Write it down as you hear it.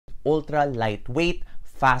ultra lightweight,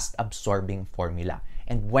 fast-absorbing formula.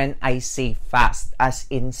 And when I say fast, as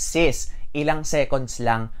in sis, ilang seconds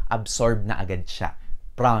lang, absorb na agad siya.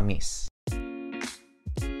 Promise.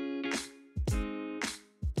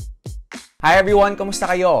 Hi everyone! Kamusta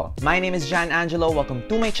kayo? My name is Angelo. Welcome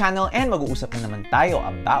to my channel and mag-uusap na naman tayo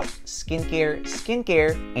about skincare,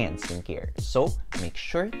 and skincare. So, make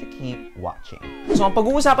sure to keep watching. So, ang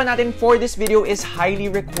pag-uusapan natin for this video is highly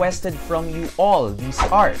requested from you all. These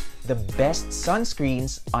are the best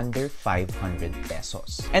sunscreens under 500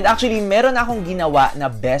 pesos. And actually, meron akong ginawa na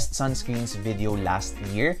best sunscreens video last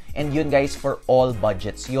year. And yun guys, for all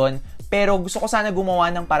budgets yun. Pero gusto ko sana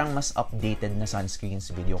gumawa ng parang mas updated na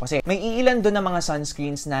sunscreens video. Kasi may iilan doon na mga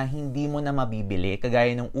sunscreens na hindi mo na mabibili.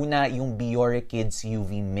 Kagaya ng una, yung Biore Kids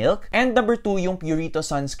UV Milk. And number 2, yung Purito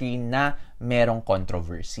sunscreen na merong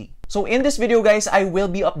controversy. So in this video guys, I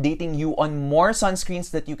will be updating you on more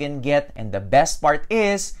sunscreens that you can get. And the best part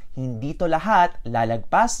is, hindi to lahat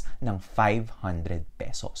lalagpas ng 500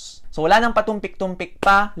 pesos. So wala nang patumpik-tumpik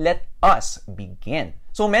pa, let us begin.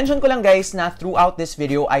 So mention ko lang guys na throughout this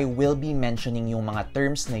video, I will be mentioning yung mga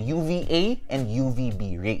terms na UVA and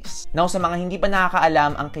UVB rays. Now sa mga hindi pa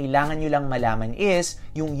nakakaalam, ang kailangan nyo lang malaman is,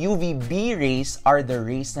 yung UVB rays are the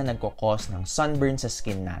rays na nagkakos ng sunburn sa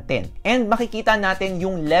skin natin. And makikita natin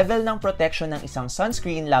yung level ng protection ng isang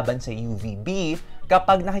sunscreen laban sa UVB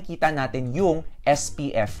kapag nakikita natin yung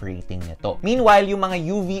SPF rating nito. Meanwhile, yung mga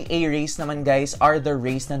UVA rays naman guys are the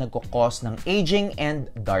rays na nagkakos ng aging and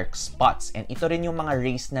dark spots. And ito rin yung mga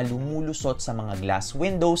rays na lumulusot sa mga glass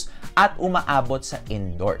windows at umaabot sa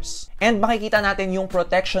indoors. And makikita natin yung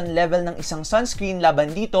protection level ng isang sunscreen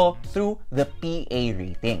laban dito through the PA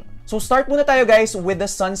rating. So start muna tayo guys with the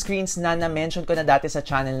sunscreens na na-mention ko na dati sa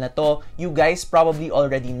channel na to. You guys probably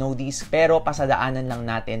already know these pero pasadaanan lang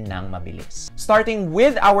natin ng mabilis. Starting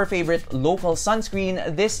with our favorite local sunscreen,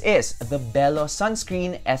 this is the Belo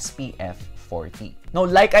Sunscreen SPF 40. Now,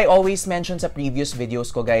 like I always mention sa previous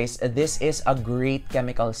videos ko guys, this is a great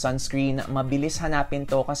chemical sunscreen. Mabilis hanapin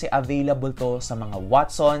to kasi available to sa mga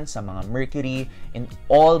Watson, sa mga Mercury, in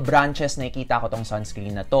all branches na ikita ko tong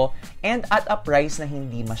sunscreen na to. And at a price na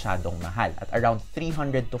hindi masyadong mahal. At around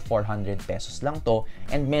 300 to 400 pesos lang to.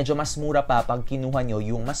 And medyo mas mura pa pag kinuha nyo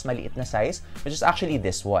yung mas maliit na size, which is actually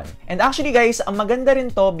this one. And actually guys, ang maganda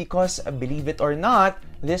rin to because, believe it or not,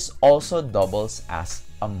 this also doubles as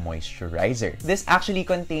a moisturizer. This actually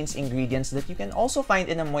contains ingredients that you can also find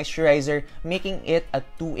in a moisturizer, making it a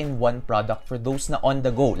 2-in-1 product for those na on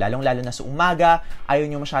the go. Lalong-lalo na sa umaga, ayaw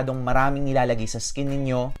nyo masyadong maraming nilalagay sa skin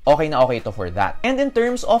ninyo, okay na okay ito for that. And in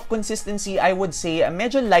terms of consistency, I would say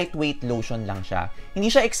medyo lightweight lotion lang siya.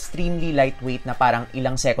 Hindi siya extremely lightweight na parang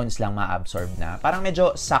ilang seconds lang ma-absorb na. Parang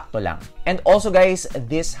medyo sakto lang. And also guys,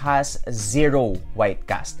 this has 0 white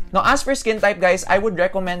cast. Now as for skin type guys, I would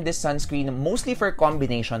recommend this sunscreen mostly for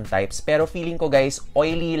combination types. Pero feeling ko guys,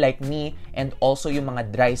 oily like me and also yung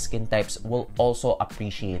mga dry skin types will also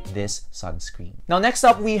appreciate this sunscreen. Now next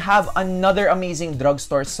up, we have another amazing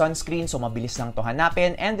drugstore sunscreen. So mabilis lang to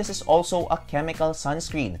hanapin. And this is also a chemical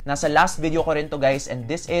sunscreen. Nasa last video ko rin to guys, and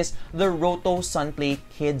this is the Roto Sunplay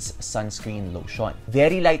Kids Sunscreen Lotion.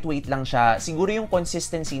 Very lightweight lang siya. Siguro yung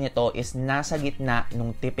consistency nito is nasa gitna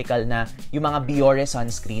nung typical na yung mga Biore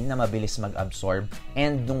sunscreen na mabilis mag-absorb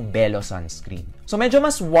and nung Belo sunscreen. So medyo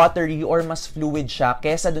mas watery or mas fluid siya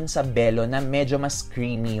kesa dun sa Belo na medyo mas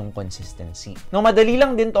creamy yung consistency. No, madali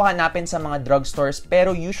lang din to hanapin sa mga drugstores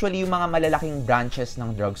pero usually yung mga malalaking branches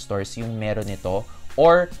ng drugstores yung meron nito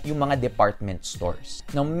or yung mga department stores.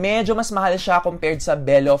 Now, medyo mas mahal siya compared sa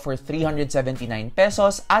Belo for 379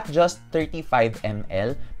 pesos at just 35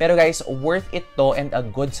 ml. Pero guys, worth it to and a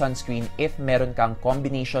good sunscreen if meron kang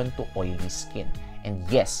combination to oily skin. And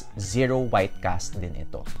yes, 0 white cast din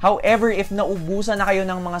ito. However, if naubusan na kayo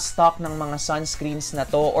ng mga stock ng mga sunscreens na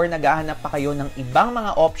to or naghahanap pa kayo ng ibang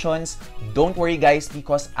mga options, don't worry guys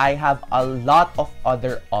because I have a lot of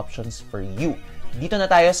other options for you. Dito na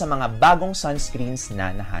tayo sa mga bagong sunscreens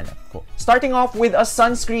na nahanap ko. Starting off with a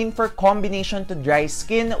sunscreen for combination to dry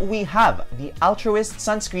skin, we have the Altruist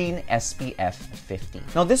Sunscreen SPF 50.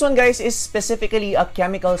 Now this one guys is specifically a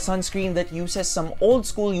chemical sunscreen that uses some old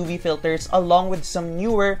school UV filters along with some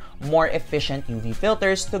newer, more efficient UV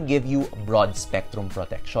filters to give you broad spectrum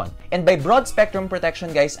protection. And by broad spectrum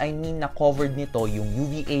protection guys, I mean na covered nito yung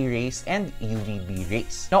UVA rays and UVB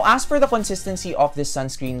rays. Now as for the consistency of this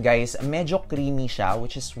sunscreen guys, medyo creamy foamy siya,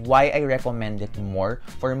 which is why I recommend it more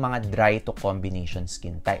for mga dry to combination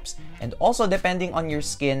skin types. And also, depending on your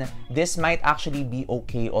skin, this might actually be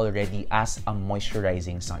okay already as a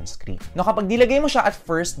moisturizing sunscreen. Now, kapag nilagay mo siya at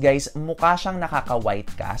first, guys, mukha siyang nakaka-white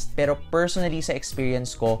cast, pero personally sa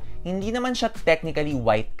experience ko, hindi naman siya technically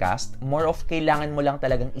white cast, more of kailangan mo lang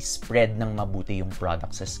talagang ispread ng mabuti yung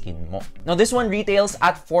product sa skin mo. Now, this one retails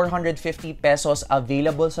at 450 pesos,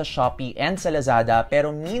 available sa Shopee and sa Lazada,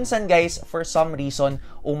 pero minsan guys, for some reason,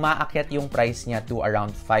 umaakyat yung price niya to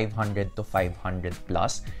around 500 to 500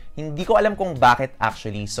 plus. Hindi ko alam kung bakit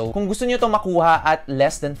actually. So, kung gusto niyo to makuha at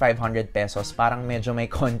less than 500 pesos, parang medyo may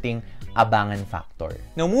konting abangan factor.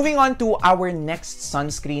 Now, moving on to our next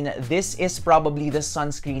sunscreen. This is probably the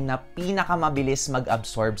sunscreen na pinakamabilis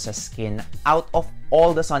mag-absorb sa skin out of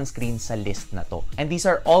all the sunscreens sa list na to. And these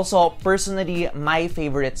are also personally my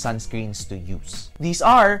favorite sunscreens to use. These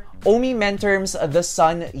are Omi Menturm's The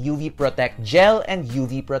Sun UV Protect Gel and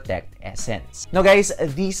UV Protect Essence. Now guys,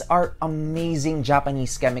 these are amazing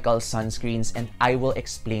Japanese chemical sunscreens and I will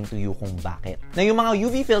explain to you kung bakit. Now yung mga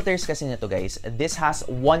UV filters kasi nito guys, this has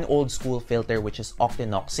one old school filter which is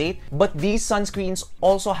octinoxate, but these sunscreens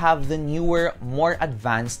also have the newer, more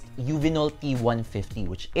advanced Uvinol T150,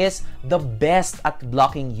 which is the best at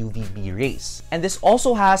blocking UVB rays. And this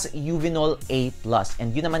also has Uvinol A+,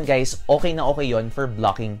 and yun naman guys, okay na okay yun for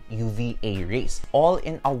blocking UVA rays. All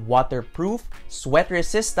in a waterproof,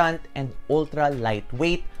 sweat-resistant, and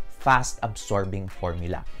ultra-lightweight, fast-absorbing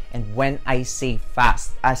formula. And when I say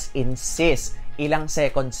fast, as in sis, ilang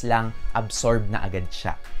seconds lang, absorb na agad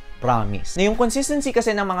siya. Promise. Na yung consistency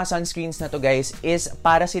kasi ng mga sunscreens na to guys is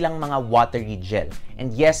para silang mga watery gel.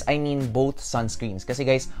 And yes, I mean both sunscreens. Kasi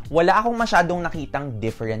guys, wala akong masyadong nakitang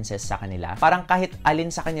differences sa kanila. Parang kahit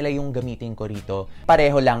alin sa kanila yung gamitin ko rito,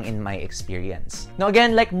 pareho lang in my experience. Now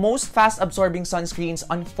again, like most fast-absorbing sunscreens,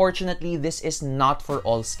 unfortunately, this is not for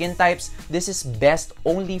all skin types. This is best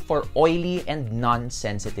only for oily and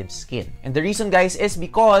non-sensitive skin. And the reason guys is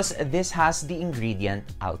because this has the ingredient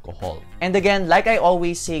alcohol. And again, like I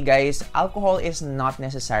always say guys, alcohol is not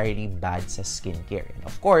necessarily bad sa skincare. And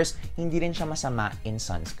of course, hindi rin siya masama in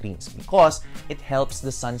sunscreens because it helps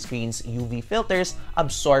the sunscreen's UV filters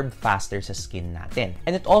absorb faster sa skin natin.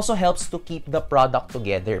 And it also helps to keep the product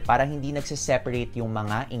together para hindi nagsiseparate yung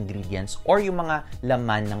mga ingredients or yung mga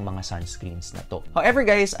laman ng mga sunscreens na to. However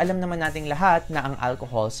guys, alam naman nating lahat na ang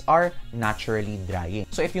alcohols are naturally drying.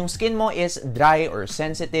 So if yung skin mo is dry or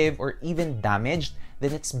sensitive or even damaged,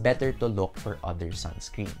 then it's better to look for other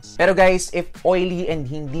sunscreens. Pero guys, if oily and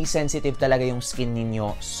hindi sensitive talaga yung skin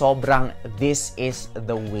ninyo, sobrang this is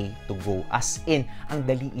the way to go. As in, ang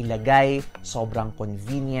dali ilagay, sobrang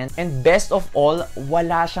convenient, and best of all,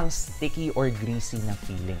 wala siyang sticky or greasy na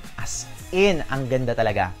feeling. As in, ang ganda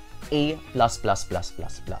talaga. A+++++.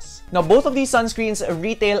 Now, both of these sunscreens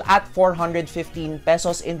retail at 415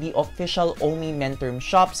 pesos in the official Omi Menturm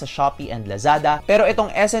shop sa Shopee and Lazada. Pero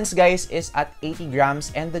itong essence, guys, is at 80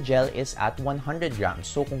 grams and the gel is at 100 grams.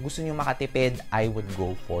 So, kung gusto niyo makatipid, I would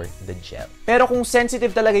go for the gel. Pero kung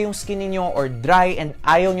sensitive talaga yung skin niyo or dry and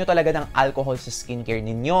ayaw niyo talaga ng alcohol sa skincare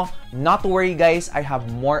niyo, not to worry, guys. I have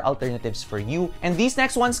more alternatives for you. And these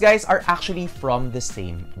next ones, guys, are actually from the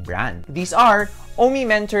same brand. These are Omi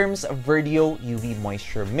Menturm's Verdio UV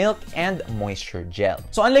Moisture Milk and Moisture Gel.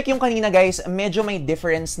 So unlike yung kanina guys, medyo may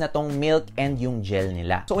difference na tong milk and yung gel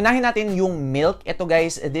nila. So unahin natin yung milk. Ito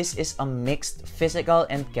guys, this is a mixed physical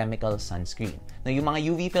and chemical sunscreen. Now, yung mga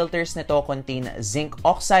UV filters nito contain zinc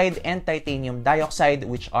oxide and titanium dioxide,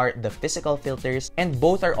 which are the physical filters, and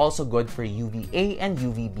both are also good for UVA and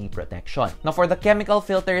UVB protection. Now, for the chemical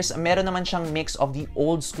filters, meron naman siyang mix of the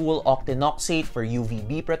old school octinoxate for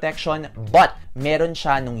UVB protection, but meron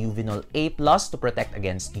siya ng Uvinol A+ to protect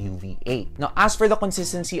against UVA. Now, as for the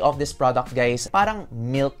consistency of this product, guys, parang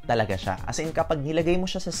milk talaga siya. As in, kapag nilagay mo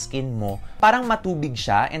siya sa skin mo, parang matubig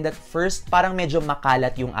siya, and at first, parang medyo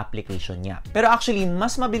makalat yung application niya. Pero actually,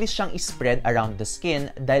 mas mabilis siyang i-spread around the skin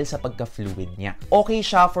dahil sa pagka-fluid niya. Okay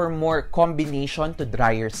siya for more combination to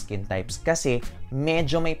drier skin types kasi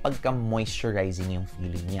medyo may pagka-moisturizing yung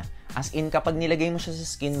feeling niya. As in, kapag nilagay mo siya sa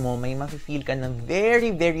skin mo, may mafe-feel ka ng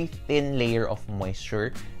very, very thin layer of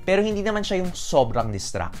moisture, pero hindi naman siya yung sobrang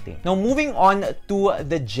distracting. Now, moving on to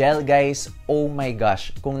the gel, guys. Oh my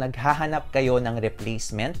gosh, kung naghahanap kayo ng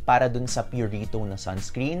replacement para dun sa Purito na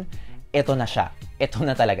sunscreen, ito na siya. Ito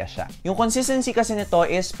na talaga siya. Yung consistency kasi nito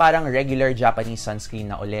is parang regular Japanese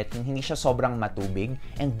sunscreen na ulit. Yung hindi siya sobrang matubig.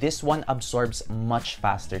 And this one absorbs much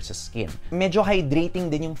faster sa skin. Medyo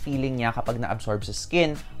hydrating din yung feeling niya kapag na-absorb sa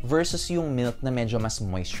skin versus yung milk na medyo mas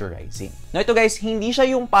moisturizing. Now ito guys, hindi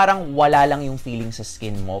siya yung parang wala lang yung feeling sa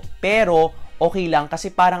skin mo, pero okay lang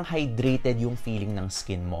kasi parang hydrated yung feeling ng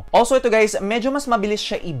skin mo. Also ito guys, medyo mas mabilis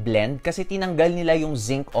siya i-blend kasi tinanggal nila yung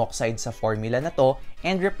zinc oxide sa formula na to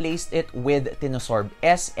and replaced it with Tinosorb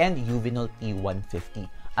S and Uvinol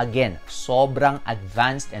T150. Again, sobrang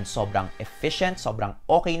advanced and sobrang efficient, sobrang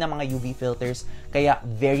okay na mga UV filters, kaya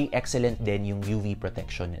very excellent din yung UV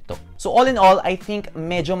protection nito. So all in all, I think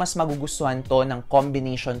medyo mas magugustuhan to ng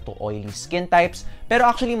combination to oily skin types, pero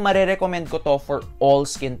actually marerecommend ko to for all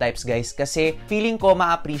skin types guys kasi feeling ko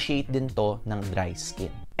ma-appreciate din to ng dry skin.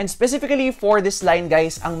 And specifically for this line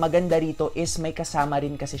guys, ang maganda rito is may kasama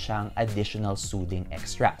rin kasi siyang additional soothing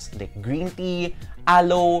extracts like green tea,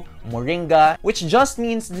 aloe, moringa, which just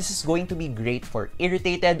means this is going to be great for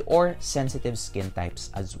irritated or sensitive skin types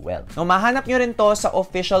as well. Now, mahanap nyo rin to sa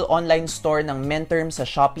official online store ng Menturm sa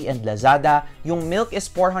Shopee and Lazada. Yung milk is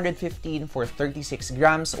 415 for 36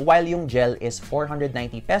 grams while yung gel is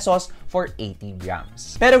 490 pesos for 80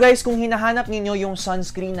 grams. Pero guys, kung hinahanap ninyo yung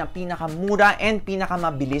sunscreen na pinakamura and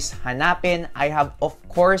pinakamabilis hanapin, I have of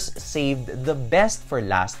course saved the best for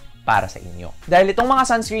last para sa inyo. Dahil itong mga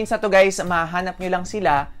sunscreens na to guys, mahanap nyo lang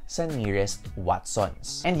sila sa nearest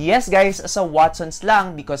Watsons. And yes guys, sa Watsons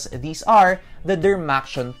lang because these are the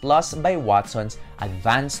Dermaction Plus by Watsons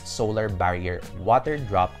Advanced Solar Barrier Water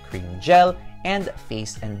Drop Cream Gel and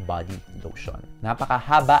Face and Body Lotion.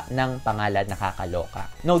 Napakahaba ng pangalan, nakakaloka.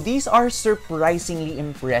 Now, these are surprisingly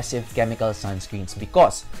impressive chemical sunscreens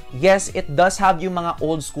because, yes, it does have yung mga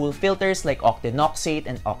old school filters like octinoxate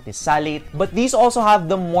and octisalate, but these also have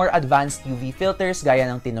the more advanced UV filters gaya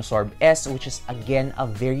ng Tinosorb S, which is again a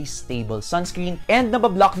very stable sunscreen, and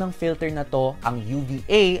nabablock ng filter na to ang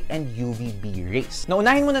UVA and UVB rays. Now,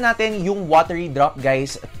 unahin muna natin yung watery drop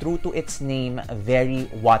guys. True to its name, very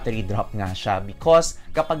watery drop nga siya because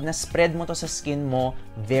kapag na-spread mo to sa skin mo,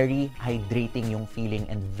 very hydrating yung feeling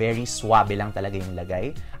and very swabe lang talaga yung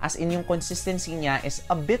lagay. As in, yung consistency niya is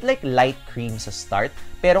a bit like light cream sa start,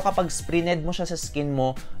 pero kapag spread mo siya sa skin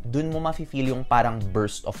mo, dun mo mafe-feel yung parang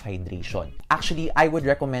burst of hydration. Actually, I would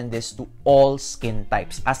recommend this to all skin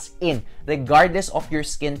types. As in, regardless of your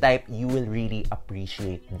skin type, you will really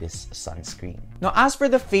appreciate this sunscreen. Now, as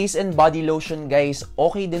for the face and body lotion, guys,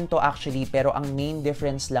 okay din to actually, pero ang main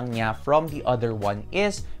difference lang niya from the other one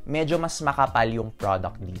is medyo mas makapal yung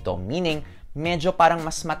product dito. Meaning, medyo parang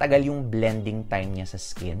mas matagal yung blending time niya sa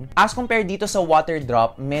skin. As compared dito sa water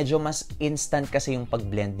drop, medyo mas instant kasi yung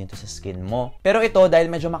pag-blend nito sa skin mo. Pero ito,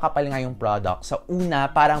 dahil medyo makapal nga yung product, sa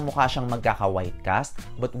una, parang mukha siyang magkaka-white cast,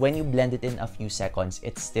 but when you blend it in a few seconds,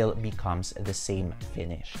 it still becomes the same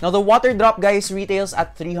finish. Now, the water drop, guys, retails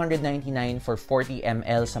at $399 for 40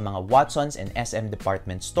 ml sa mga Watsons and SM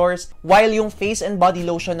department stores, while yung face and body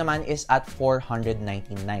lotion naman is at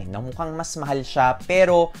 $499. Now, mukhang mas mahal siya,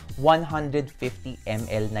 pero 150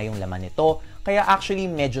 ml na yung laman nito, kaya actually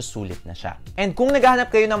medyo sulit na siya. And kung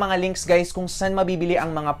naghahanap kayo ng mga links guys kung saan mabibili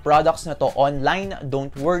ang mga products na to online,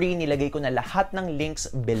 don't worry, nilagay ko na lahat ng links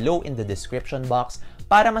below in the description box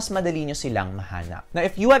para mas madali nyo silang mahanap. Now,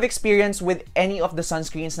 if you have experience with any of the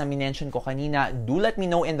sunscreens na minention ko kanina, do let me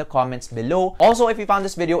know in the comments below. Also, if you found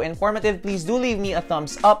this video informative, please do leave me a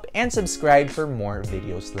thumbs up and subscribe for more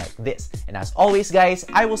videos like this. And as always guys,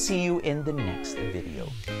 I will see you in the next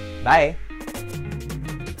video. Bye!